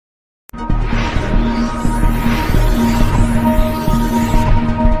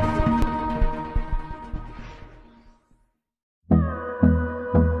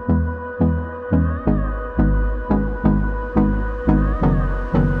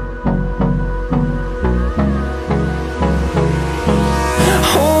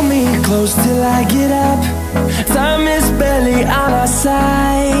close till I get up. Time is barely on our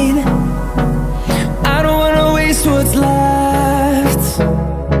side. I don't wanna waste what's left.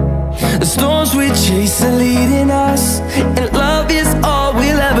 The storms we chase are leading us, and love is all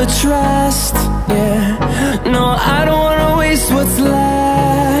we'll ever trust. Yeah, no, I don't wanna waste what's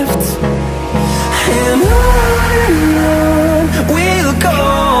left. And on we'll go,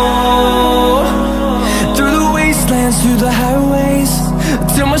 through the wastelands, through the highways,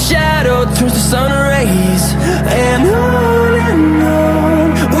 till my shadow turns to sun rays. And on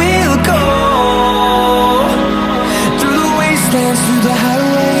we'll go, through the wastelands, through the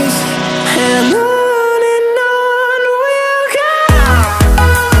highways, and on we'll go.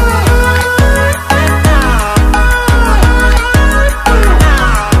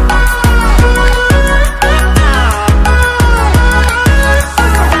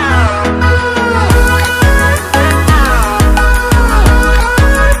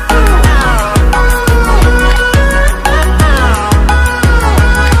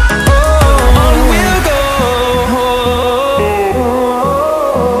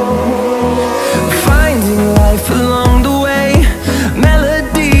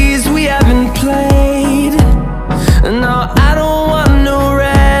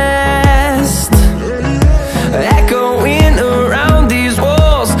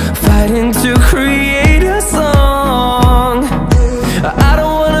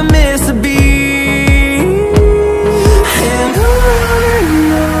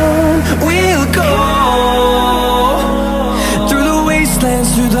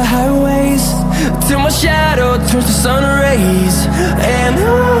 Through the highways, till my shadow turns to sun rays. And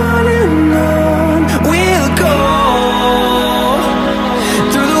on we'll go,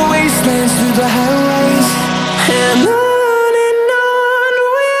 through the wastelands, through the highways, and on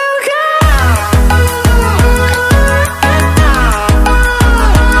we'll go.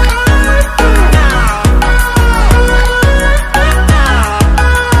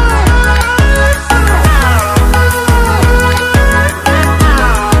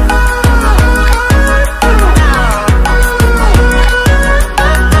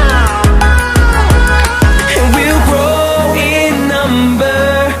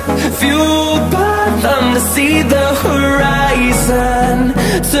 See the horizon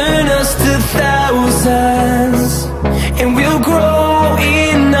turn us to thousands, and we'll grow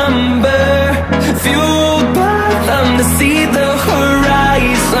in number, fueled by them. To see the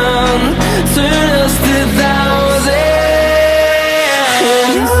horizon turn us to thousands,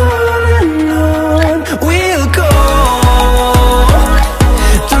 and on we'll go,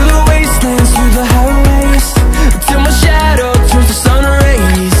 through the wastelands, through the highways, till my shadow turns to sun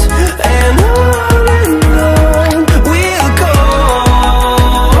rays. And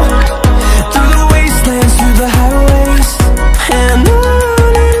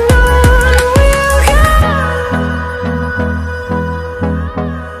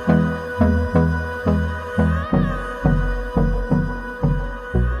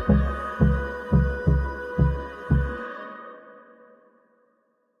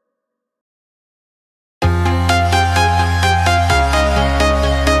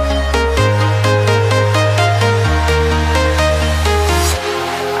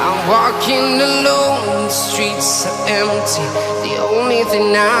walking alone, the streets are empty. The only thing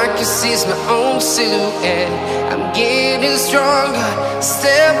I can see is my own silhouette. I'm getting stronger,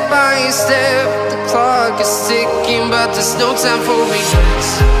 step by step. The clock is ticking, but there's no time for regrets.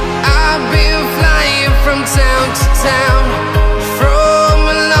 I've been flying from town to town, from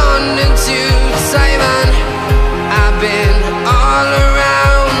London to Taiwan. I've been all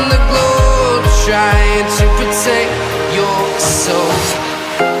around the globe, trying to protect your soul.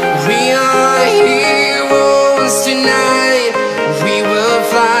 We are heroes tonight. We will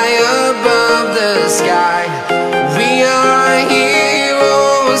fly above the sky. We are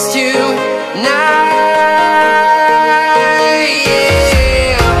heroes tonight.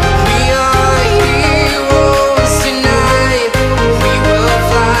 Yeah. We are heroes tonight. We will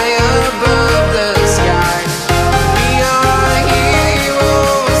fly above the sky. We are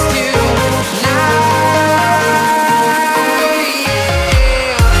heroes tonight.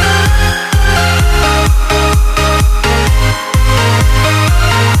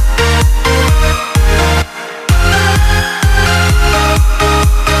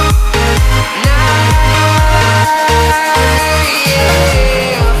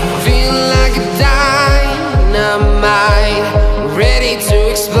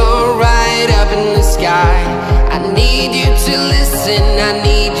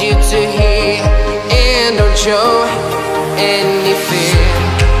 Show any fear.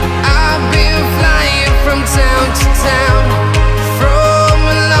 I've been flying from town to town, from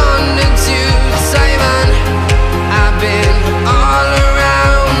London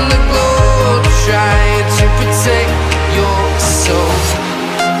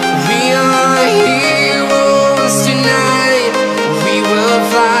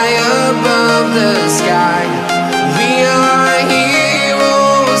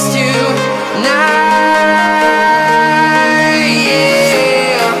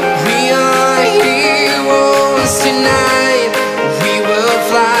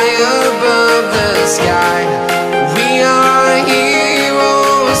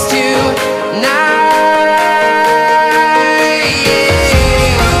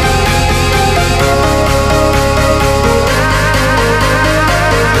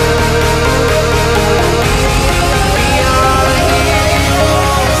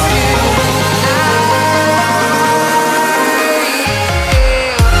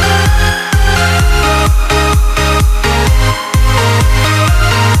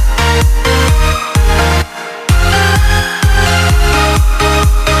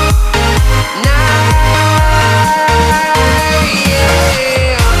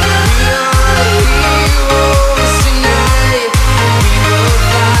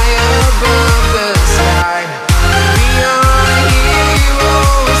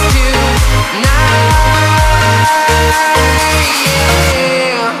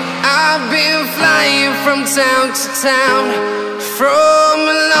town to town, from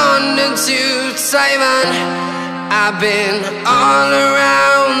London to Taiwan. I've been all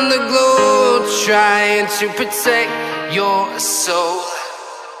around the globe trying to protect your soul.